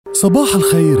صباح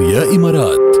الخير يا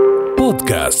إمارات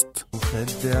بودكاست.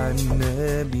 وخدع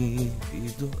النبي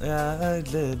بيدق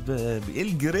على بابي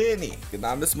الجريني كنا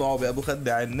عم نسمعه بأبو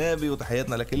خدع النبي.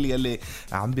 وتحياتنا لكل يلي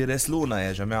عم بيراسلونا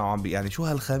يا جماعة وعم يعني شو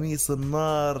هالخميس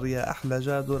النار يا أحلى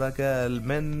جاد ركال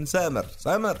من سامر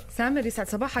يسعد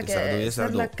صباحك.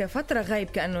 صار لك فترة غايب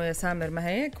كأنه يا سامر، ما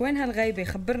هيك؟ وين هالغيبة؟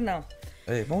 خبرنا.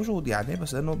 ايه موجود يعني،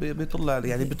 بس انه بيطلع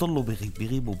يعني بيطلوا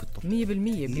بيغيبوا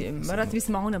 100%. مرات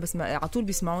بيسمعونا بس ما على طول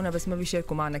بيسمعونا بس ما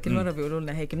بيشاركوا معنا. كل مرة بيقولوا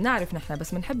لنا هيك، بنعرف نحن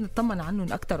بس بنحب نطمن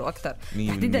عنهم أكتر وأكتر.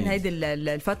 تحديدا هيدي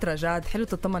الفترة جاد حلو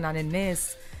تطمن عن الناس،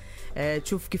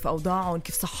 تشوف كيف أوضاعهم،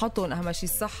 كيف صحتهم، أهم شيء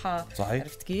الصحة. صحيح.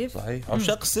 عرفت كيف؟ صحيح.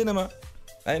 عشاق السينما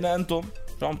أين أنتم؟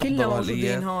 شو عم تحضروا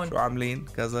هالأيام؟ هون. شو عاملين؟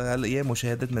 كذا هالأيام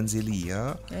مشاهدات منزلية،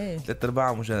 ها؟ ايه.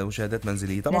 3/4 مشاهدات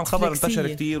منزلية. طبعا خبر انتشر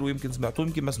كتير ويمكن سمعتوه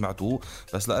يمكن ما سمعتوه،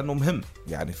 بس لأنه مهم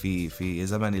يعني في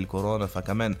زمن الكورونا،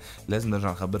 فكمان لازم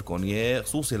نرجع نخبركم إياه،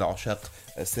 خصوصي لعشاق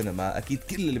السينما. أكيد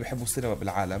كل اللي بيحبوا السينما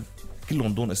بالعالم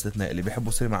كلهم دون استثناء اللي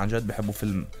بيحبوا السينما عن جد بيحبوا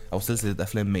فيلم أو سلسلة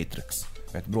أفلام ماتريكس،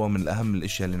 يعتبروها من الأهم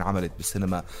الأشياء اللي انعملت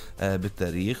بالسينما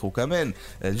بالتاريخ. وكمان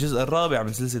الجزء الرابع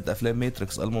من سلسلة أفلام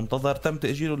ماتريكس المنتظر تم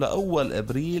تأجيله لأول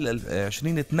أبريل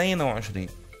 2022،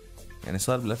 يعني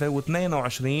صار بال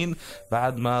 2022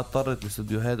 بعد ما اضطرت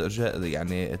الاستوديوهات ارجاء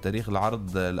يعني تاريخ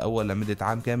العرض الاول لمده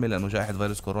عام كامل لانه جائحه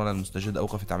فيروس كورونا المستجد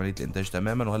اوقفت عمليه الانتاج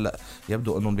تماما. وهلا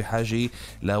يبدو انهم بحاجه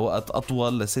لوقت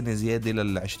اطول لسنه زياده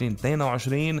لل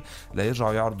 2022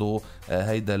 ليرجعوا يعرضوا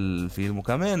هيدا الفيلم.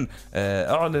 وكمان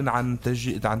اعلن عن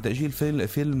تاجيل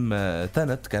فيلم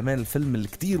تنت، كمان الفيلم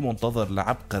الكتير منتظر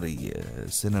لعبقري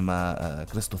السينما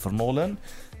كريستوفر نولان.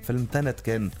 فيلم تنت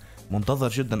كان منتظر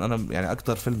جدا، انا يعني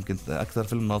اكثر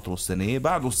فيلم ناطره السنه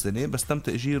بعده السنه، بس تم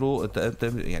تاجيله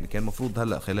يعني كان مفروض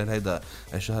هلا خلال هيدا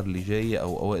الشهر اللي جاي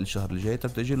او اوائل الشهر اللي جاي، تم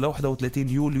تاجيله ل 31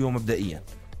 يوليو مبدئيا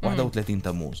 31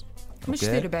 تموز. مش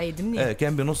كثير بعيد مني.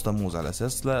 كان بنص تموز على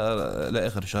اساس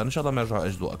لاخر الشهر، ان شاء الله ما يرجعوا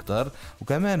اجلوا اكثر.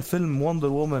 وكمان فيلم وندر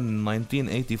وومن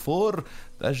 1984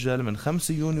 تأجل من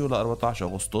 5 يونيو ل 14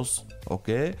 أغسطس.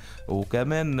 أوكي.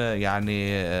 وكمان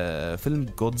يعني فيلم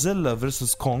جولتنا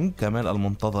فيرسس كونغ كمان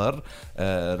المنتظر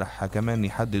رح كمان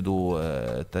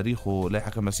يحددوا تاريخه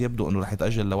لاحقا، بس يبدو أنه رح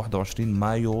يتأجل ل 21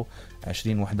 مايو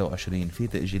 2021. في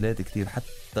تأجيلات كتير،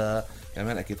 حتى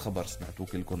كمان أكيد خبر سمعتوه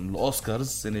كلكم الأوسكارز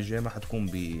السنة الجاية ما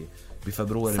حتكون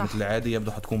بفبراير مثل العادي،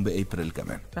 يبدو حتكون بأبريل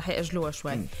كمان، رح يأجلوها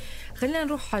شوي. خلينا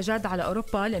نروح جاد على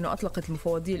أوروبا، لأنه أطلقت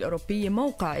المفوضية الأوروبية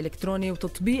موقع إلكتروني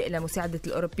وتطبيق لمساعدة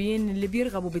الأوروبيين اللي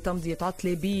بيرغبوا بتمضية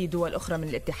عطلة بدول أخرى من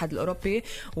الاتحاد الأوروبي.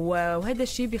 وهذا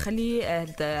الشيء بيخليه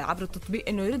عبر التطبيق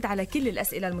أنه يرد على كل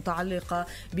الأسئلة المتعلقة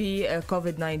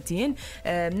بكوفيد 19.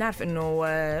 بنعرف أنه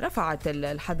رفعت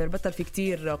الحظر، بطل في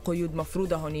كتير قيود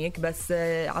مفروضة هونيك، بس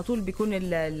عطول بيكون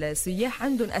السياح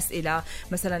عندهم أسئلة،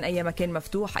 مثلا أي مكان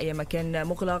مفتوح أي مكان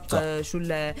مغلق، شو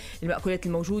المأكولات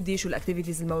الموجودة، شو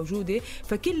الأكتيفيتيز الموجودة.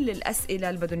 فكل الأسئلة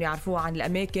اللي بدهم يعرفوها عن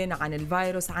الأماكن، عن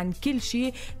الفيروس، عن كل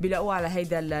شيء بيلاقوه على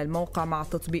هيدا الموقع مع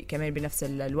التطبيق كمان بنفس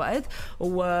الوقت.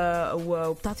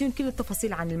 وبتعطيهم كل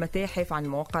التفاصيل عن المتاحف، عن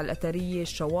المواقع الأثرية،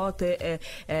 الشواطئ،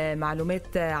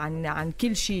 معلومات عن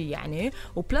كل شيء يعني.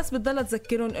 وبلس بتضل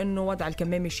تذكرهم إنه وضع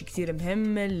الكمامة شيء كتير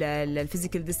مهم،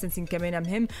 الفيزيكال ديستانسينج كمان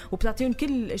مهم، وبتعطيهم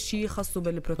كل شيء خاص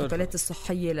بالبروتوكولات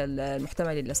الصحية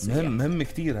المحتملة للسياح. مهم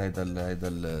كتير هيدا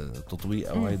التطبيق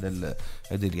او هيدا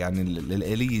يعني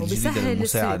الآلية الجديدة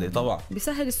المساعدة. طبعا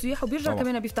بيسهل السياح وبيرجع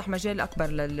كمان بيفتح مجال أكبر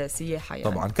للسياحة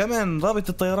يعني. طبعا كمان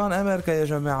رابطة الطيران أمريكا يا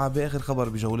جماعة بآخر خبر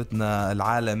بجولتنا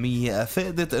العالمية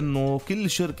أفادت أنه كل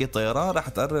شركة طيران رح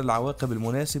تقرر العواقب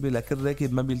المناسبة لكل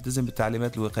راكب ما بيلتزم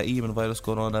بالتعليمات الوقائية من فيروس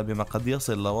كورونا، بما قد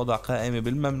يصل لوضع قائمة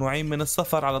بالممنوعين من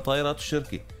السفر على طائرات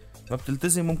الشركة. ما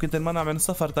بتلتزم ممكن تنمنع من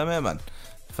السفر تماما.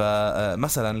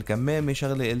 فمثلا الكمامة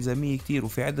شغلة إلزامية كتير،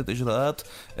 وفي عدة إجراءات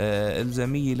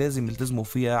إلزامية لازم يلتزموا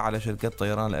فيها على شركات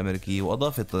الطيران الأمريكية.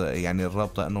 وأضافت يعني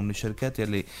الرابطة أنه من الشركات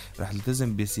يلي رح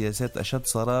تلتزم بسياسات أشد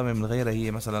صرامة من غيرها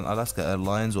هي مثلا ألاسكا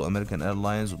إيرلاينز وأمريكان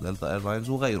إيرلاينز ودلتا إيرلاينز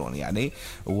وغيرهم يعني.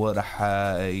 ورح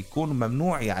يكون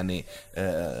ممنوع يعني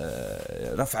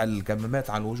رفع الكمامات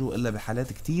عن الوجوه إلا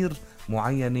بحالات كتير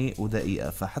معينة ودقيقة.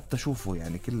 فحتى شوفوا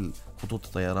يعني كل خطوط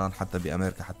الطيران حتى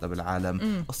بأمريكا حتى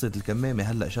بالعالم قصة الكمامة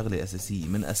هلا شغلة أساسية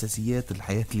من أساسيات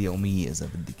الحياة اليومية إذا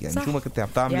بدك يعني. شو ما كنت عم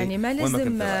تعملي يعني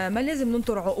ما لازم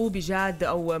ننطر عقوبة جاد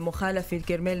أو مخالفة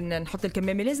الكرمال نحط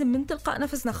الكمامة، لازم من تلقاء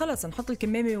نفسنا خلص نحط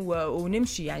الكمامة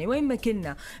ونمشي يعني وين ما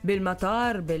كنا،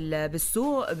 بالمطار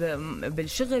بالسوق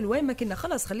بالشغل وين ما كنا،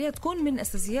 خلص خليها تكون من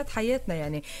أساسيات حياتنا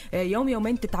يعني. يوم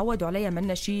يومين تتعودوا عليها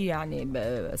منا شيء يعني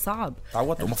صعب.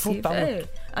 تعودت ومفروض تعود.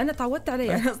 أنا تعودت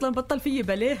عليها يعني أصلا بطل فيي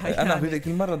بلاها يعني. أنا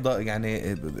كل مرة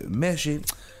يعني ماشي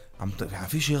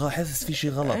في شيء حاسس في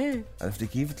شيء غلط. عرفتي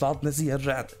كيف؟ طلعت نسيه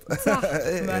رجعت صح.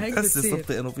 ما هيك بتصير،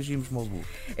 صدق انه في شيء مش مزبوط.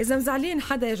 اذا مزعلين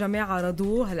حدا يا جماعه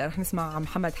رضوه. هلا رح نسمع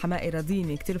محمد حمائي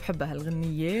رضيني، كتير بحبها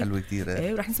هالغنيه، حلوه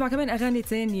كتير. ورح نسمع كمان اغاني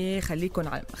تانية.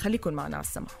 خليكن معنا على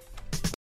السمع.